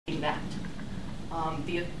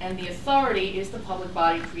And the authority is the public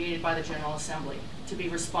body created by the General Assembly to be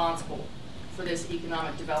responsible for this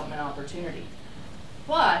economic development opportunity.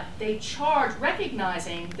 But they charge,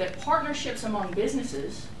 recognizing that partnerships among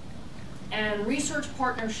businesses and research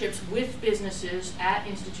partnerships with businesses at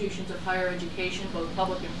institutions of higher education, both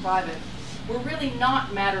public and private, were really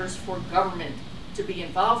not matters for government to be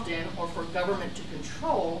involved in or for government to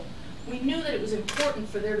control. We knew that it was important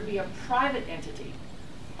for there to be a private entity,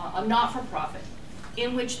 a not-for-profit,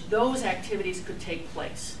 in which those activities could take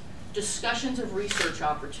place. Discussions of research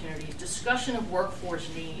opportunities, discussion of workforce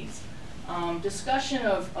needs, discussion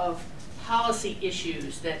of policy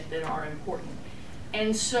issues that are important.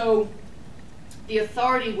 And so the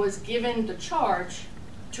authority was given the charge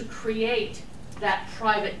to create that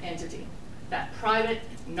private entity, that private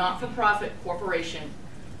not-for-profit corporation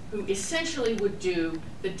who essentially would do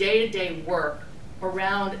the day-to-day work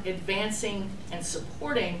around advancing and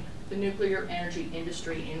supporting the nuclear energy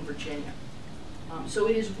industry in Virginia. So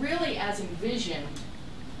it is really as envisioned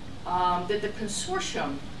that the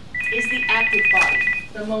consortium is the active body,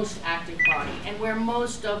 the most active body, and where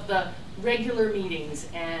most of the regular meetings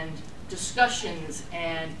and discussions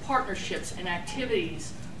and partnerships and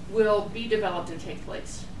activities will be developed and take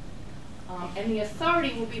place. And the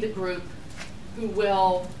authority will be the group who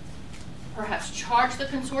will perhaps charge the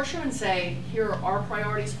consortium and say, here are our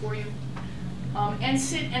priorities for you, and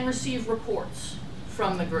sit and receive reports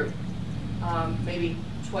from the group, maybe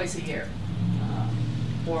twice a year,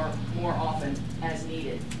 or more often as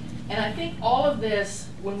needed. And I think all of this,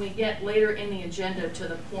 when we get later in the agenda to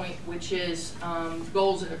the point which is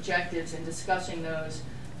goals and objectives and discussing those,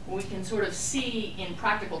 we can sort of see in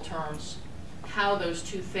practical terms how those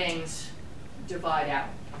two things divide out.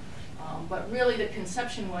 But really the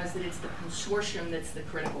conception was that it's the consortium that's the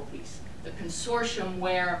critical piece. The consortium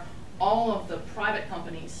where all of the private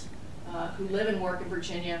companies who live and work in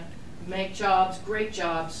Virginia, make jobs, great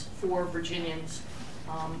jobs for Virginians,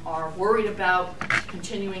 are worried about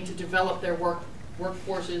continuing to develop their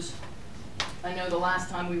workforces. I know the last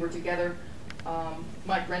time we were together,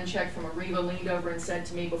 Mike Renchek from Arriva leaned over and said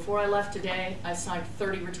to me, before I left today, I signed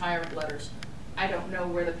 30 retirement letters. I don't know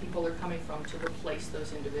where the people are coming from to replace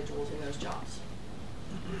those individuals in those jobs.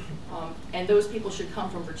 And those people should come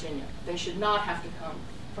from Virginia. They should not have to come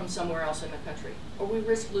from somewhere else in the country, or we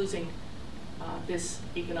risk losing this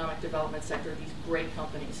economic development sector, these great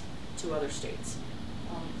companies, to other states.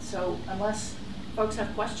 So unless folks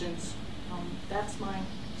have questions, that's my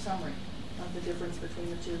summary of the difference between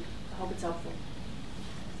the two. I hope it's helpful.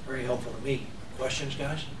 Very helpful to me. Questions,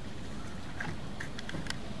 guys?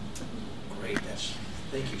 Great.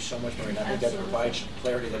 Thank you so much, Maureen. I think that provides some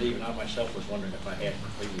clarity that even I myself was wondering if I had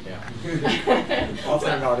completely down.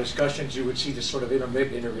 Often in our discussions, you would see this sort of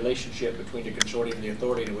interrelationship between the consortium and the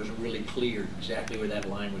authority, and it wasn't really clear exactly where that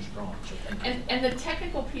line was drawn. So thank you. And the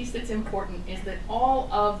technical piece that's important is that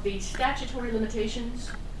all of the statutory limitations,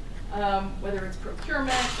 whether it's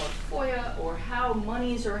procurement or FOIA or how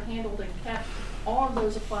monies are handled and kept, all of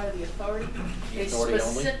those apply to the authority.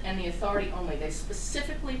 And the authority only. They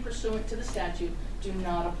specifically, pursuant to the statute, do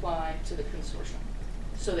not apply to the consortium,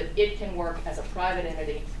 so that it can work as a private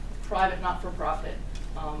entity, private not-for-profit,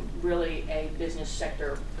 really a business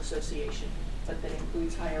sector association, but that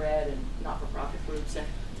includes higher ed and not-for-profit groups and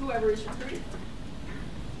whoever is recruited.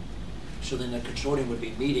 So then the consortium would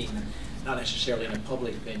be meeting, not necessarily in a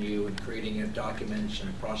public venue, and creating documents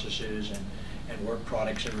and processes and work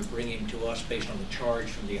products that we're bringing to us based on the charge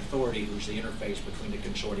from the authority, who's the interface between the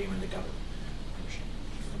consortium and the government.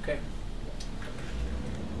 Okay.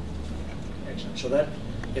 Excellent. So that,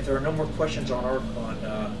 if there are no more questions on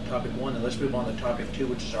topic one, then let's move on to topic two,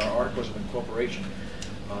 which is our articles of incorporation,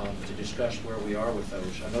 to discuss where we are with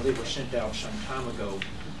those. I know they were sent out some time ago,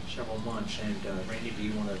 several months, and Randy, do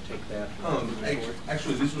you want to take that?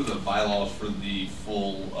 Actually, these were the bylaws for the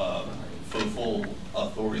full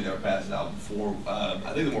authority that were passed out before.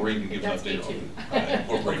 I think the Maureen can give an update on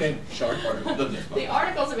incorporation. Okay, sorry. The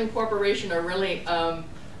articles of incorporation are really a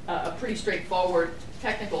pretty straightforward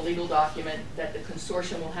technical legal document that the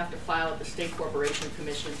consortium will have to file at the State Corporation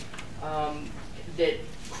Commission that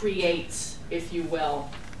creates, if you will,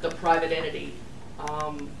 the private entity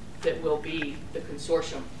that will be the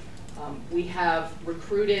consortium. We have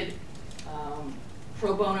recruited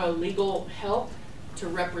pro bono legal help to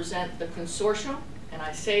represent the consortium, and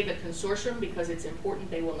I say the consortium because it's important.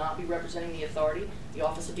 They will not be representing the authority. The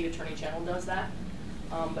Office of the Attorney General does that.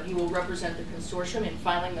 But he will represent the consortium in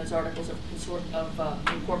filing those articles of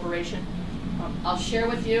incorporation. I'll share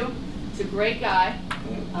with you, he's a great guy.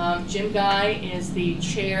 Jim Guy is the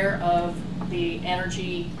chair of the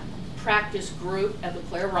energy practice group at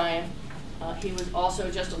LeClaire Ryan. He was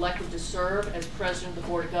also just elected to serve as president of the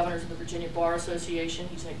Board of Governors of the Virginia Bar Association.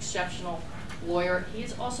 He's an exceptional lawyer.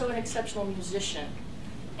 He's also an exceptional musician,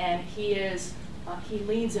 and he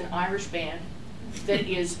leads an Irish band that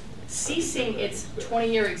is ceasing its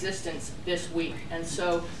 20-year existence this week. And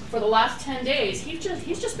so for the last 10 days, he's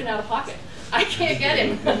just been out of pocket. I can't get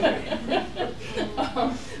him.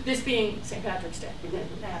 This being St. Patrick's Day.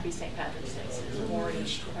 Happy St. Patrick's Day.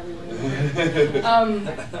 Orange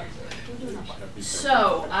everywhere.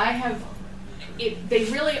 So they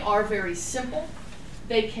really are very simple.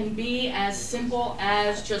 They can be as simple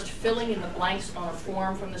as just filling in the blanks on a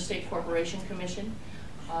form from the State Corporation Commission.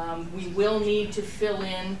 We will need to fill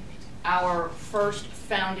in our first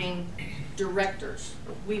founding directors.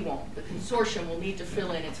 We won't. The consortium will need to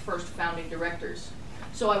fill in its first founding directors.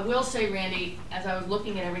 So I will say, Randy, as I was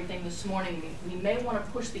looking at everything this morning, we may want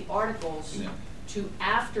to push the articles to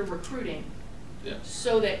after recruiting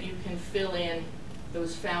so that you can fill in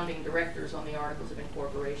those founding directors on the articles of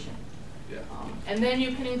incorporation. And then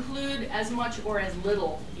you can include as much or as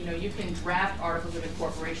little. You know, you can draft articles of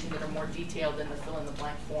incorporation that are more detailed than the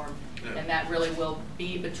fill-in-the-blank form, and that really will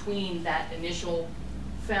be between that initial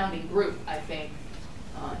founding group, I think,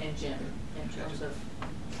 and Jim, in terms of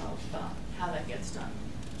how that gets done.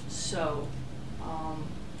 So,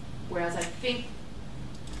 whereas I think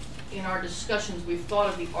in our discussions we've thought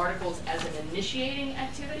of the articles as an initiating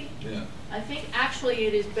activity, I think actually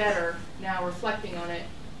it is better, now reflecting on it,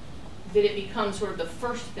 that it becomes sort of the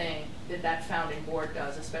first thing that founding board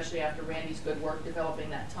does, especially after Randy's good work developing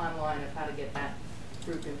that timeline of how to get that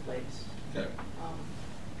group in place.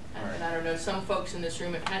 And I don't know, some folks in this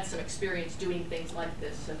room have had some experience doing things like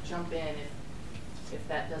this, so jump in if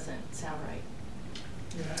that doesn't sound right.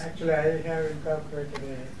 Yeah, actually I have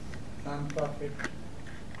incorporated a non-profit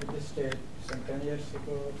with the state some 10 years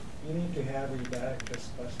ago. You need to have the directors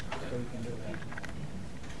first before you can do that.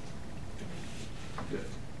 Good.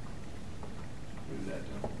 Move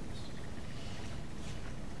that down.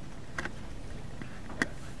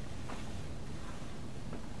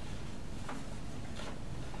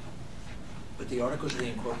 But the articles of the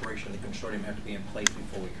incorporation of the consortium have to be in place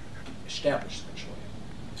before we establish the consortium.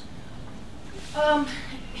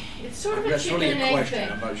 It's sort of a chicken really and egg question,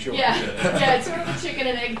 thing. I'm not sure. Yeah, it's sort of a chicken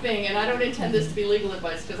and egg thing, and I don't intend this to be legal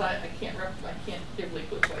advice because I can't give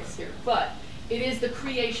legal advice here. But it is the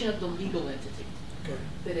creation of the legal entity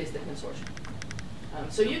that is the consortium.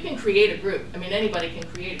 So you can create a group. I mean, anybody can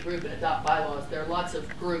create a group and adopt bylaws. There are lots of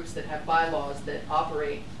groups that have bylaws that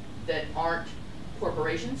operate that aren't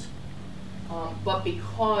corporations. But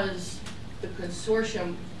because the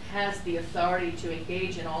consortium has the authority to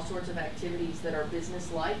engage in all sorts of activities that are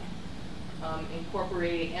business-like,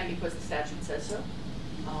 incorporating, and because the statute says so,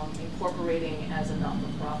 incorporating as a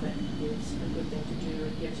not-for-profit is a good thing to do.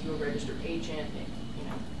 It gives you a registered agent. It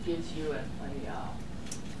gives you a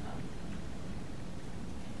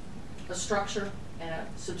structure and a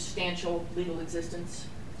substantial legal existence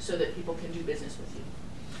so that people can do business with you.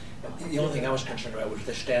 The only thing I was concerned about was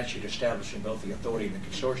the statute establishing both the authority and the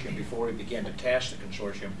consortium before we began to task the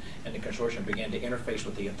consortium, and the consortium began to interface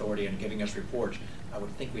with the authority and giving us reports. I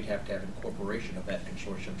would think we'd have to have incorporation of that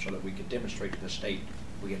consortium so that we could demonstrate to the state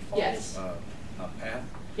we had followed a path.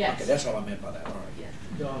 Yes. Okay, that's all I meant by that. All right. Yeah.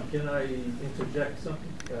 John, can I interject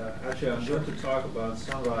something? Actually, I'm going to talk about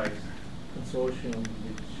Sunrise Consortium,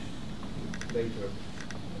 which later.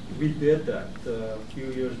 We did that a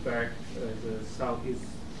few years back as a Southeast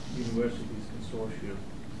Universities Consortium.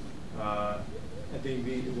 I think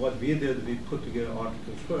what we did, we put together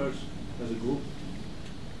articles first as a group.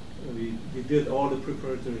 We did all the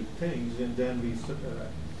preparatory things, and then we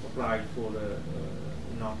applied for the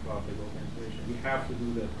nonprofit organization. We have to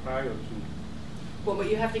do that prior to. Well, but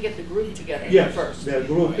you have to get the group together first. The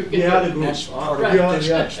group. We had a group. That's part of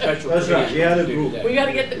That's right. We had a group. We got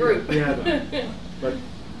to get the group. We had a,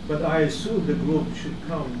 but I assume the group should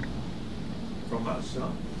come from us,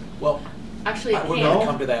 huh? Well, actually, it we're can't. going to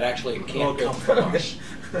come to that. Actually, it can't come from us.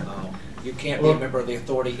 You can't be a member of the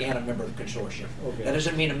authority and a member of the consortium. Okay. That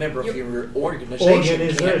doesn't mean a member of your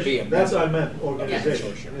organization can't be a member. That's what I meant,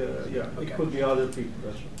 organization. Yeah. It could be other people.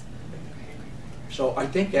 That's right. So I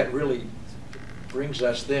think that really brings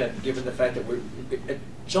us then, given the fact that at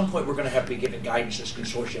some point we're going to have to be given guidance as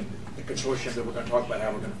consortium, the consortium that we're going to talk about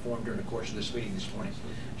how we're going to form during the course of this meeting this morning.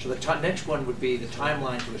 So the next one would be the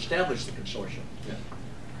timeline to establish the consortium. Yeah.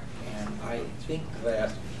 And I think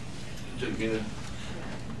that.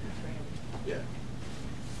 Yeah.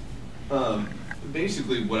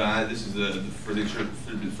 Basically, this is the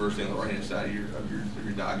first thing on the right hand side of your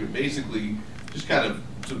document. Basically, just kind of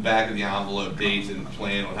some back of the envelope dates and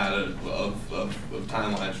plan on how to of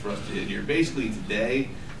timelines for us to hit here. Basically, today,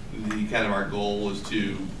 the kind of our goal is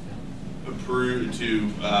to approve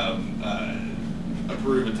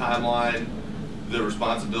approve a timeline, the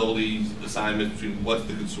responsibilities, assignments between what's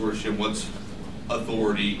the consortium, what's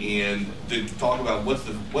authority, and to talk about what's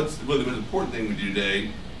the most important thing we do today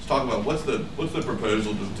is talk about what's the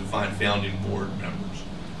proposal to find founding board members.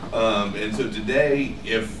 And so today,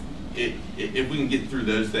 if we can get through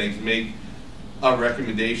those things, make our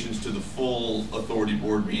recommendations to the full authority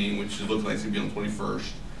board meeting, which looks like it's going to be on the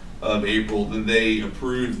 21st of April, then they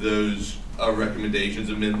approve those recommendations,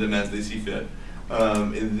 amend them as they see fit.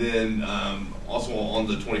 And then also on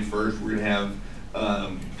the 21st, we're going to have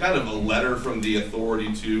kind of a letter from the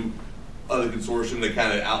authority to the consortium that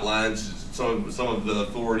kind of outlines some of the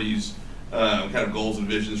authorities' kind of goals and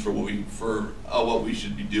visions for what we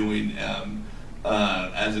should be doing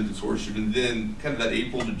as a consortium, and then kind of that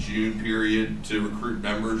April to June period to recruit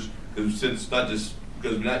members, because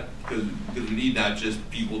we need not just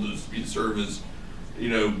people to serve as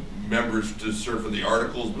members to serve for the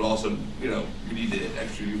articles, but also we need to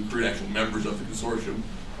actually recruit actual members of the consortium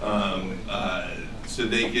so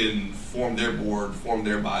they can form their board, form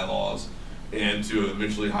their bylaws, and to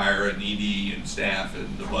eventually hire an ED and staff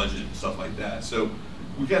and the budget and stuff like that. So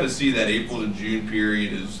we kind of see that April to June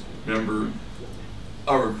period as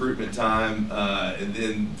our recruitment time, and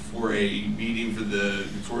then for a meeting for the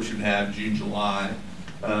consortium to have June, July,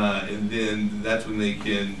 and then that's when they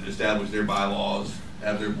can establish their bylaws,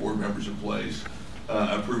 have their board members in place,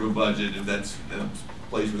 approve a budget if that's a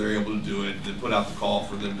place where they're able to do it, then put out the call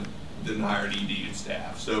for them to then hire an ED and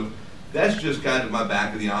staff. So that's just kind of my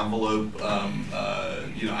back of the envelope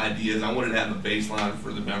ideas. I wanted to have a baseline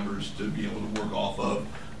for the members to be able to work off of.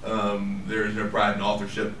 There is no pride in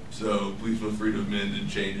authorship, so please feel free to amend and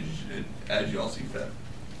change as you all see fit.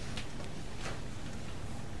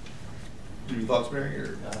 Any thoughts, Mary?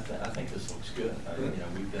 Or? I think this looks good.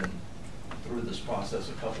 We've been through this process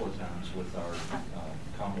a couple of times with our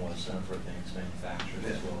Commonwealth Center for Advanced Manufacturing,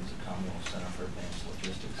 as well as the Commonwealth Center for Advanced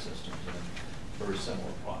Logistics Systems, and a very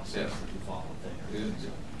similar process that we followed there. So,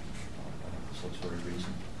 this looks very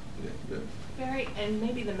reasonable. Barry, and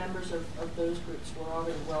maybe the members of those groups were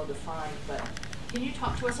already well defined, but can you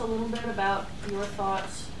talk to us a little bit about your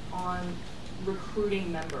thoughts on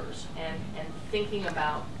recruiting members and thinking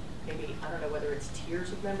about maybe, I don't know whether it's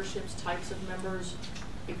tiers of memberships, types of members,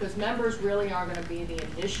 because members really are going to be the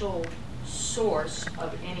initial source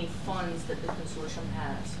of any funds that the consortium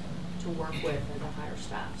has to work with and to hire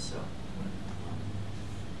staff. So.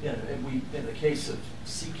 Yeah, and in the case of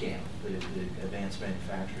CCAM, the Advanced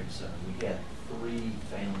Manufacturing Center, we had 3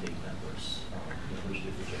 founding members, University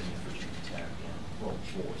of Virginia, Virginia Tech, and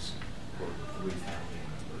Rolls-Royce were the 3 founding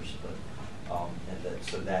members. But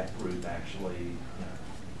so that group actually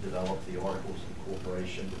developed the articles of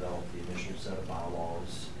incorporation, developed the initial set of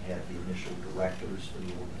bylaws, had the initial directors for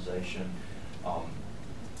the organization.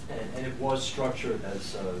 And it was structured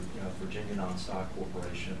as a Virginia non-stock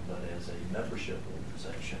corporation, but as a membership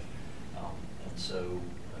organization. And so,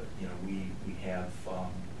 we have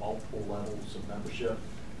multiple levels of membership.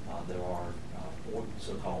 There are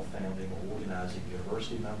so-called founding or organizing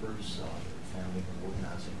university members, founding or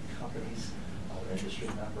organizing companies, industry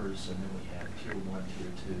members, and then we have Tier 1,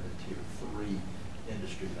 Tier 2, and Tier 3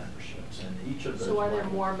 industry memberships. And each of those. So are there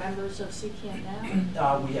more members of CCAM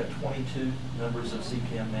now? We have 22 members of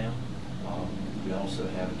CCAM now. We also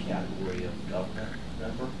have a category of government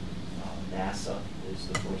member. NASA is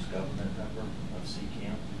the first government member of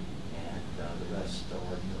CCAM, and the rest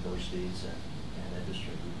are universities and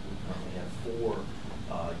industry. We currently have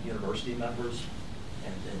 4 university members,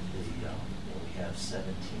 and then we have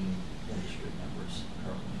 17 industry members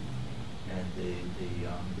currently. And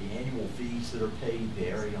the annual fees that are paid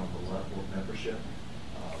vary on the level of membership.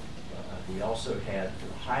 We also had, for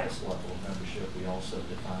the highest level of membership, we also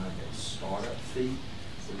defined a startup fee,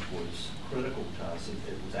 which was critical to us.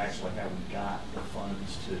 It was actually how we got the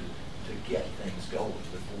funds to get things going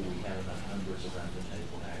before we had enough members around the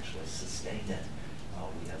table to actually sustain it.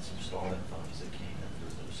 We had some startup funds that came in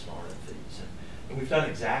through those startup fees. And we've done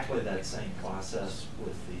exactly that same process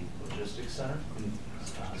with the Logistics Center.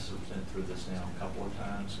 So we've been through this now a couple of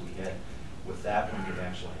times. With that one, we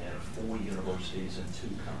actually had 4 universities and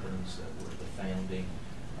 2 companies that were the founding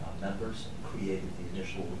members, and created the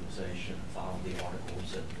initial organization, filed the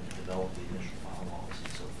articles, and developed the initial bylaws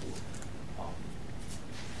and so forth.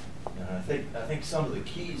 And I think some of the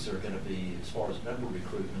keys are going to be, as far as member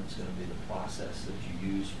recruitment, is going to be the process that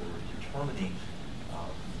you use for determining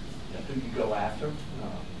who you go after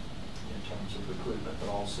in terms of recruitment, but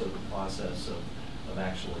also the process of of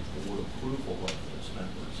actually board approval of those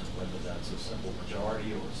members, and whether that's a simple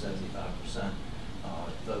majority or 75%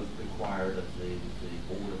 vote required of the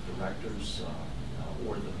board of directors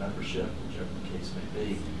or the membership, whichever the case may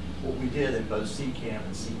be. What we did in both CCAM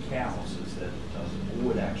and CCALs is that the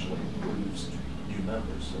board actually approves new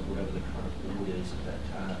members. So whatever the current board is at that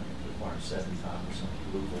time requires 75%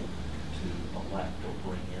 approval to elect or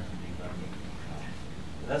bring in a new member.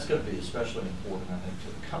 And that's going to be especially important, I think,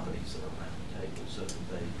 to the companies that are around the table, so that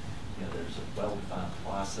they, there's a well-defined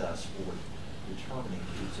process for determining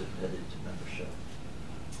who's admitted to membership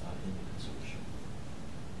in the consortium.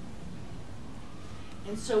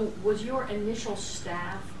 And so was your initial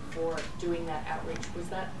staff for doing that outreach, was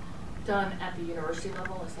that done at the university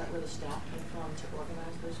level? Is that where the staff came from to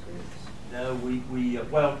organize those groups? No,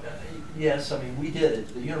 well, yes, I mean, we did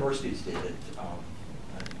it. The universities did it.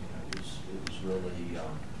 It was really...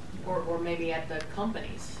 or maybe at the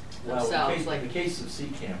companies well, themselves? In the case of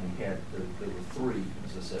CCAM, there were three,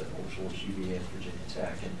 as I said, Rolls-Royce, UVA, and Virginia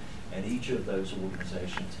Tech, and each of those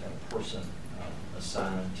organizations had a person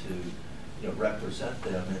assigned to represent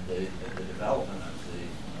them in the development of the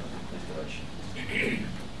declaration.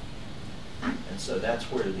 And so that's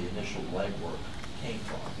where the initial legwork came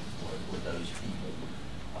from, were those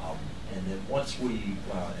people. And then once we,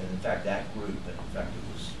 and in fact that group, and in fact it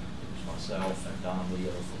was myself and Don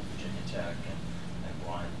Leo from Virginia Tech and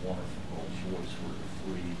Brian Warner from Rolls-Royce were the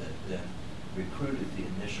three that then recruited the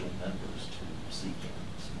initial members to CCAM.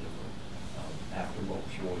 After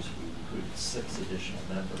Rolls-Royce, we recruited 6 additional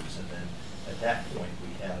members, and then at that point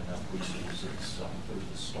we had enough resources through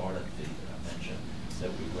the startup fee that I mentioned that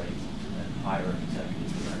we were able to then hire an executive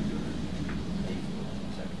director and pay for an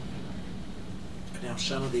executive director. Now,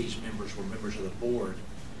 some of these members were members of the board,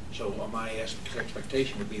 so my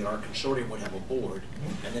expectation would be that our consortium would have a board,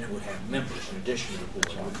 and then it would have members in addition to the board,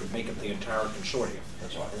 which would make up the entire consortium.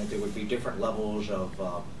 That's right. And that there would be different levels of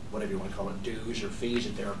whatever you want to call it, dues or fees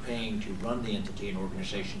that they're paying to run the entity and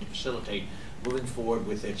organization to facilitate moving forward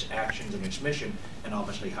with its actions and its mission, and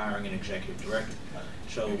obviously hiring an executive director.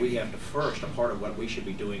 So we have to first, a part of what we should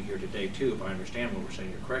be doing here today too, if I understand what we're saying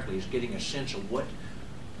here correctly, is getting a sense of what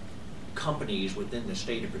companies within the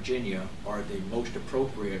state of Virginia are the most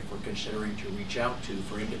appropriate for considering to reach out to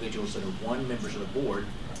for individuals that are, 1, members of the board,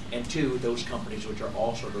 and 2, those companies which are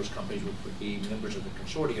also those companies which would be members of the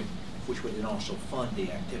consortium, which would then also fund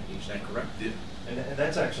the activity. Is that correct? Yeah. And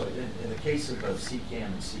that's actually, in the case of both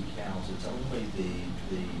CCAM and CCALs, it's only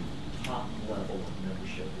the top level of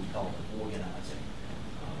membership, we call it organizing,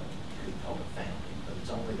 we call it founding, but it's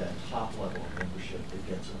only that top level of membership that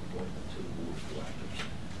gets an appointment to the board of directors.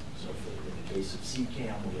 So in the case of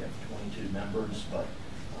CCAM, we have 22 members, but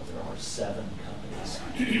there are 7 companies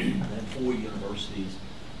and then 4 universities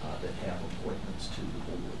that have appointments to the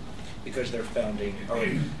board. Because they're founding, or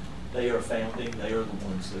they are founding, they are the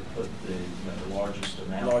ones that put the largest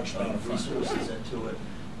amount of resources into it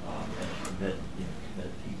and commit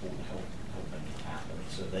people to help make it happen.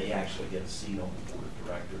 So they actually get a seat on the board of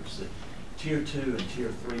directors. The Tier 2 and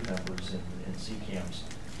Tier 3 members in CCAM's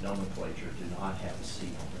nomenclature do not have a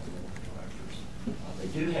seat on the board of directors. They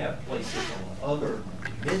do have places on other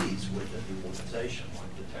committees within the organization,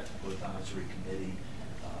 like the Technical Advisory Committee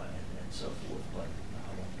and so forth, but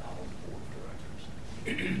not on the board of directors.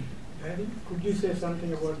 Could you say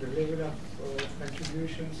something about the level of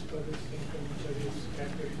contributions for this income service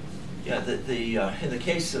categories? Yeah, in the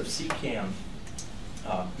case of CCAM,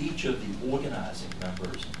 each of the organizing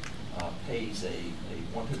members pays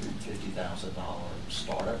a $150,000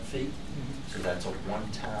 startup fee. So that's a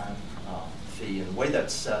one-time fee. And the way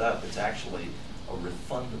that's set up, it's actually a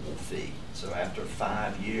refundable fee. So after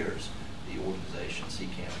 5 years, the organization,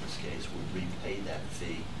 CCAM in this case, would repay that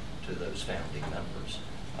fee to those founding members.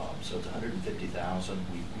 So it's $150,000.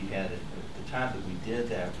 We had, at the time that we did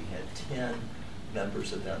that, we had 10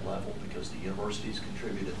 members at that level because the universities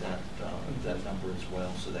contributed that number as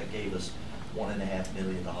well. So that gave us $1.5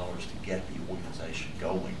 million to get the organization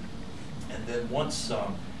going. And then once the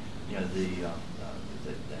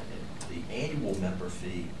annual member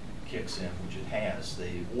fee kicks in, which it has,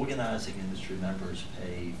 the organizing industry members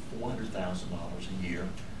pay $400,000 a year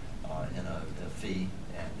in a fee,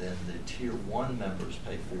 and then the Tier 1 members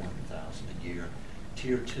pay $400,000 a year.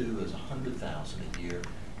 Tier 2 is $100,000 a year,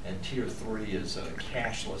 and Tier 3 is a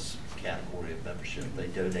cashless category of membership. They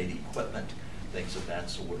donate equipment, things of that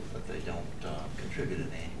sort, but they don't contribute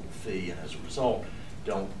an annual fee, and as a result,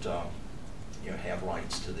 don't have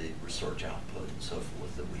rights to the research output and so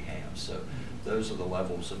forth that we have. So those are the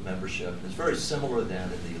levels of membership. It's very similar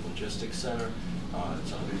then in the logistics center.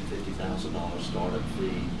 It's a $150,000 startup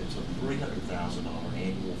fee. It's a $300,000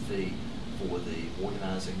 annual fee for the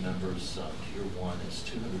organizing members. Tier 1 is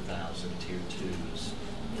 200,000, Tier 2 is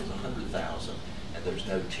 100,000, and there's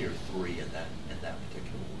no Tier 3 in that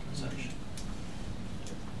particular organization.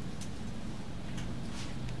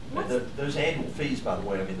 And those annual fees, by the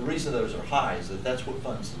way, I mean, the reason those are high is that that's what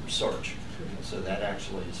funds the research. So that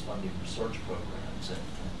actually is funding research programs, and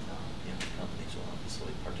companies are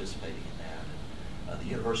obviously participating in that. And, the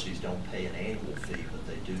universities don't pay an annual fee, but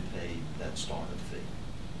they do pay that startup fee.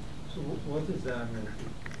 So what is the annual fee?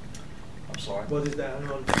 I'm sorry? What is the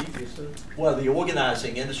annual fee, you said? Well, the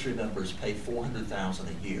organizing industry members pay $400,000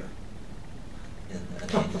 a year in an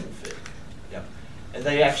annual fee. Yep. And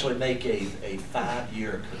they actually make a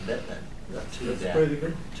 5-year commitment to that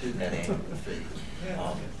annual fee.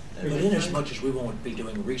 But in as much as we won't be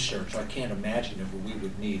doing research, I can't imagine if we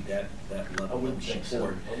would need that level of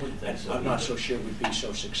support. I wouldn't think so. I'm not so sure we'd be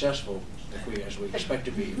so successful as we expect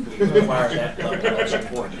to be, if we require that level of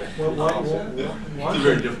support. It's a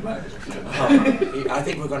very different I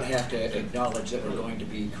think we're going to have to acknowledge that we're going to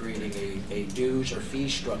be creating a dues or fee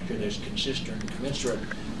structure that's consistent and commensurate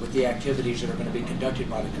with the activities that are going to be conducted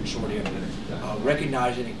by the consortium,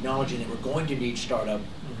 recognizing and acknowledging that we're going to need startup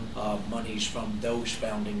monies from those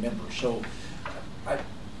founding members. So that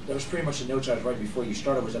was pretty much the notes I was writing before you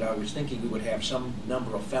started, was that I was thinking we would have some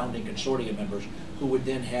number of founding consortium members who would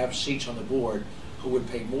then have seats on the board, who would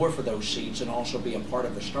pay more for those seats and also be a part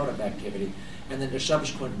of the startup activity. And then the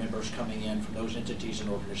subsequent members coming in from those entities and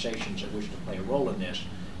organizations that wish to play a role in this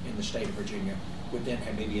in the state of Virginia would then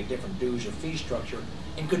have maybe a different dues or fee structure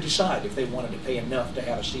and could decide if they wanted to pay enough to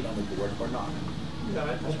have a seat on the board or not. Yeah,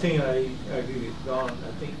 I think I agree with Don.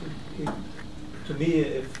 I think to me,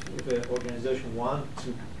 if an organization wants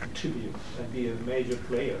to contribute and be a major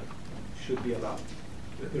player, should be allowed,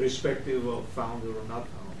 irrespective of founder or not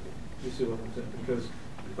founder. You see what I'm saying? Because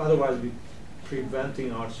otherwise we're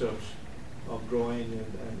preventing ourselves of growing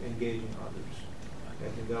and engaging others. I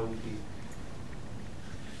think that would be.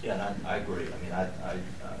 Yeah, and I agree. I mean,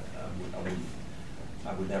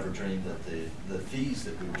 I would never dream that the fees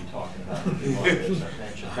that we would be talking about would be like this, I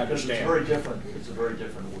mentioned. Because it's very different. It's a very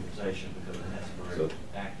different organization because it has a very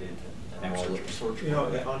active and research. You know,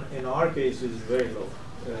 in our case, it's very low.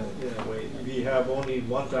 In a way, we have only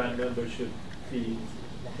one-time membership fee,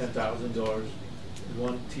 $10,000,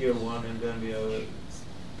 one tier 1, and then we have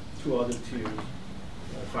 2 other tiers,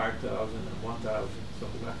 5,000 and 1,000,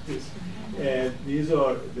 something like this. And these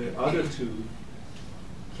are the other 2.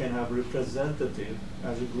 Can have representative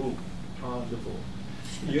as a group on the board.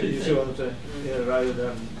 You see what I'm saying? Yeah, rather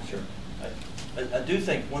than sure. I do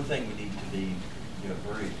think one thing we need to be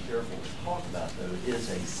very careful to talk about though is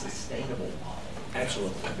a sustainable model.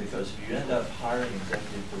 Absolutely. Because if you end up hiring an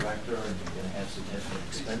executive director and you're going to have significant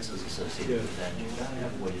expenses associated with that, you've got to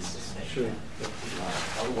have a way to sustain that.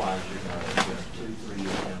 Otherwise, you're going to 2-3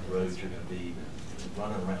 years down the road, you're going to be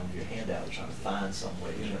running around with your handout trying to find some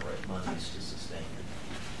way to generate monies to sustain it.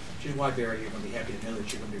 Jim Wyberry, you're going to be happy to know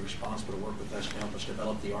that you're going to be responsible to work with us to help us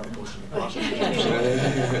develop the articles and the process.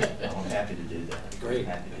 I'm happy to do that. Great. I'm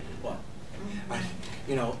happy to do that.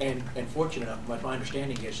 Well, and fortunate enough, my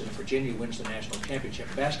understanding is that if Virginia wins the national championship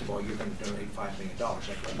in basketball, you're going to donate $5 million.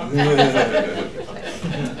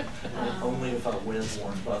 Only if I win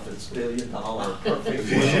Warren Buffett's $1 billion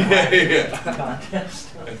perfect contest.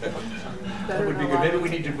 That would be good. Maybe we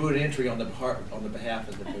need to do an entry on the behalf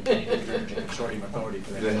of the Virginia Consortium Authority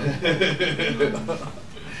for that.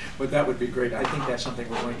 But that would be great. I think that's something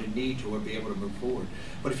we're going to need to be able to move forward.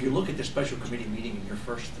 But if you look at the special committee meeting in your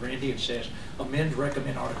first, Randy, it says amend,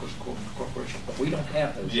 recommend articles of incorporation, but we don't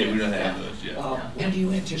have those. Yeah, yet. we don't have those yet. When do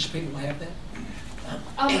you anticipate we'll have that?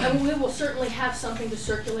 And we will certainly have something to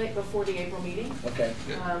circulate before the April meeting. Okay.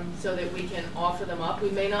 So that we can offer them up.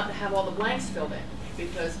 We may not have all the blanks filled in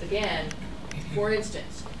because, again, for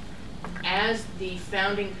instance, as the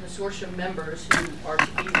founding consortium members who are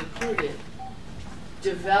to be recruited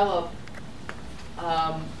develop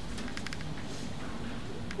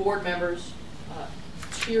board members,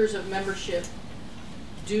 tiers of membership,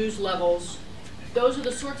 dues levels, those are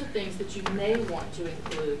the sorts of things that you may want to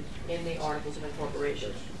include in the articles of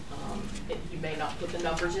incorporation. You may not put the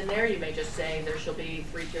numbers in there. You may just say there shall be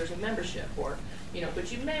 3 tiers of membership, or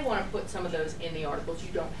but you may want to put some of those in the articles.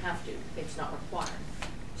 You don't have to. It's not required.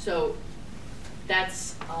 So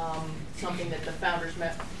that's something that the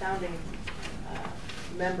founding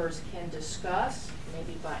members can discuss.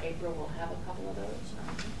 Maybe by April we'll have a couple of those.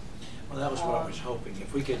 Well, that was what I was hoping.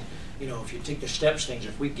 If we could, if you take the steps things,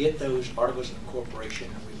 if we get those articles of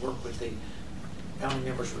incorporation and we work with the founding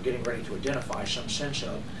members we're getting ready to identify some sense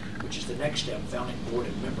of, which is the next step, founding board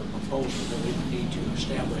and member proposal, then we would need to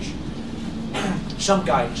establish some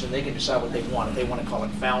guidance, and they can decide what they want. If they want to call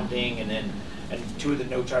it founding, and two of the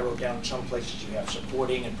notes I wrote down, in some places you have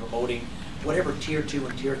supporting and promoting, whatever tier 2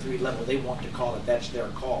 and tier 3 level they want to call it, that's their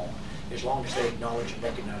call, as long as they acknowledge and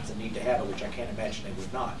recognize the need to have it, which I can't imagine they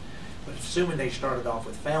would not. But assuming they started off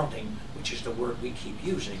with founding, which is the word we keep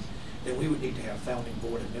using, then we would need to have founding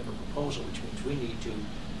board and member proposal, which means we need to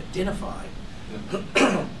identify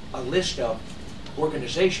a list of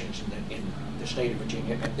organizations in the state of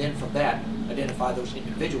Virginia, and then from that, identify those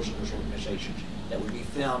individuals in those organizations that would be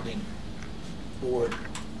founding board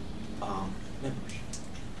members.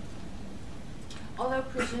 Although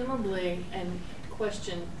presumably, and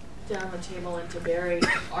question down the table and to Barry,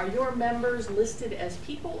 are your members listed as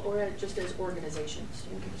people or just as organizations?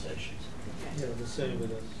 Organizations. Okay. Yeah, the same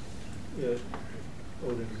with us. Yeah,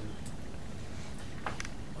 organization.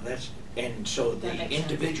 Well, and so That the makes sense.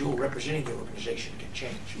 individual representing the organization can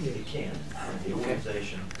change. It can. The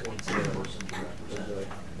organization appoints a person to represent it.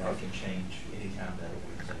 And that can change anytime that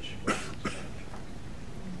organization wishes to change.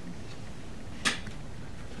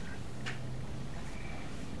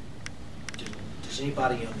 Does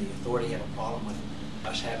anybody on the authority have a problem with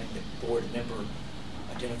us having the board member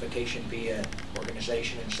identification be an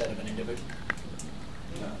organization instead of an individual?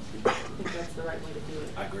 I think that's the right way to do it.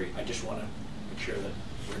 I agree. I just want to make sure that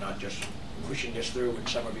we're not just pushing this through and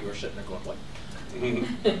some of you are sitting there going, what?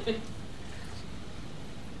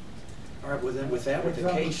 All right, well then with that, with the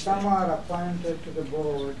case. Some are appointed to the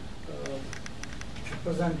board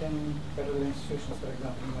representing federal institutions, for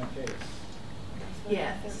example, in my case.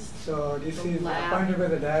 Yes. So this The is lab. appointed by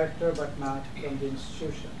the director but not from the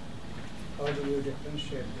institution. How do you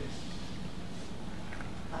differentiate this?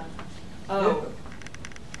 Oh.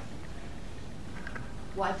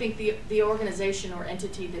 Well, I think the organization or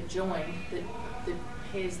entity that joined, that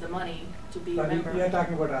pays the money to be a But member. you're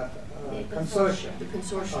talking about a consortium. The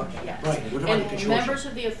consortium, Okay. yes. Right, we're talking about the And consortium. members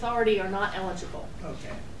of the authority are not eligible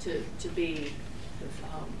Okay. to be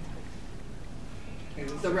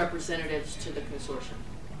the representatives to the consortium.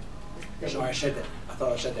 Sorry, I said that. I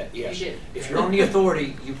thought I said that, yes. You did. If you're on the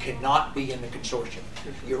authority, you cannot be in the consortium.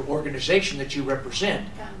 Your organization that you represent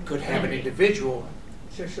could have an individual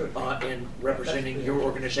Sure. in representing your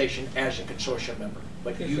organization as a consortium member,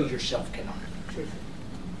 but you yourself cannot. Sure.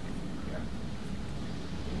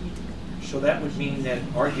 So that would mean that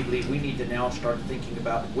arguably we need to now start thinking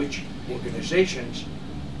about which organizations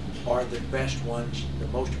are the best ones, the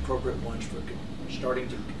most appropriate ones for starting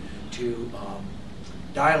to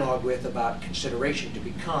dialogue with about consideration to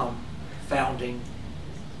become founding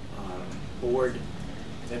board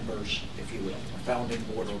members, if you will, founding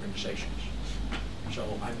board organizations. So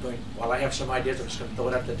I'm going, while I have some ideas, I'm just going to throw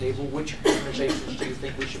it at the table. Which organizations do you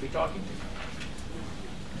think we should be talking to?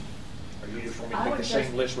 Or you just want me to make the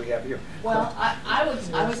same list we have here? Well, I was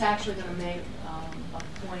actually going to make a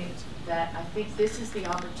point that I think this is the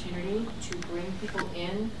opportunity to bring people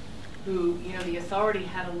in who, you know, the authority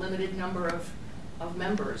had a limited number of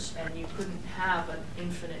members, and you couldn't have an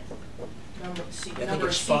infinite number of seats on the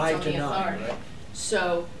 5 to 9, authority. right?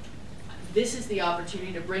 So this is the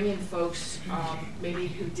opportunity to bring in folks maybe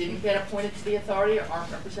who didn't get appointed to the authority or aren't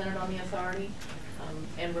represented on the authority.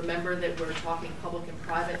 And remember that we're talking public and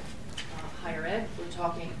private higher ed. We're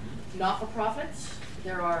talking not-for-profits.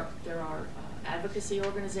 There are advocacy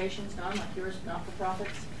organizations, not like yours,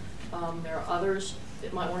 not-for-profits. There are others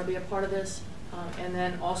that might want to be a part of this. And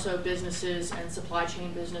then also businesses and supply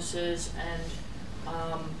chain businesses and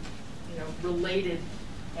you know, related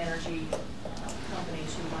energy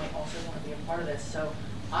companies who might also want to be a part of this. So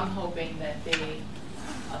I'm hoping that the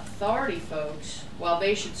authority folks, while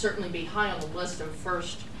they should certainly be high on the list of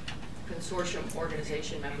first consortium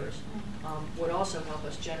organization members, would also help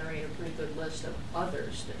us generate a pretty good list of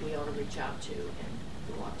others that we ought to reach out to and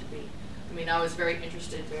who ought to be. I mean, I was very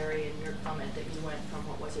interested, Barry, in your comment that you went from,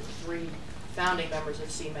 what was it, 3 founding members of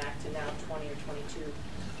CMAC to now 20 or 22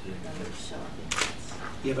 members. So I think that's...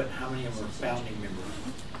 Yeah, but how many of them are founding member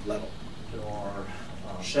level? There are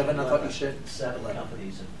 7, I thought you said? 7 11.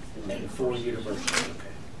 companies And 4 universities,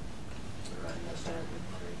 okay. Right.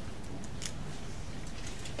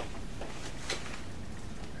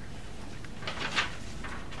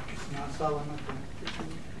 NASA one of them.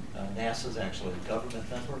 NASA is actually a government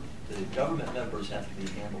member. The government members have to be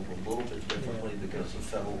handled a little bit differently because of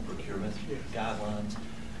federal procurement guidelines.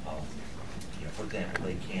 You know, for example,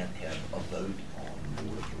 they can't have a vote on the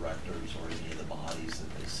board of directors or any of the bodies that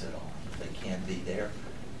they sit on. They can be there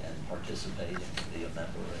and participate and be a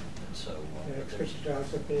member, and so. They're expected to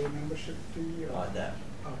also pay membership fee? That.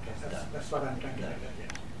 Okay, that's what I'm trying to get at, yeah.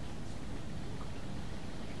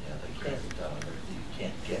 Yeah, they can't,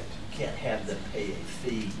 you can't have them pay a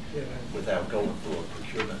fee Yeah. without going through a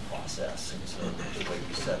procurement process. And so the way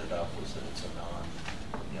we set it up was that it's a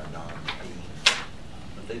non-paying.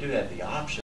 But they do have the option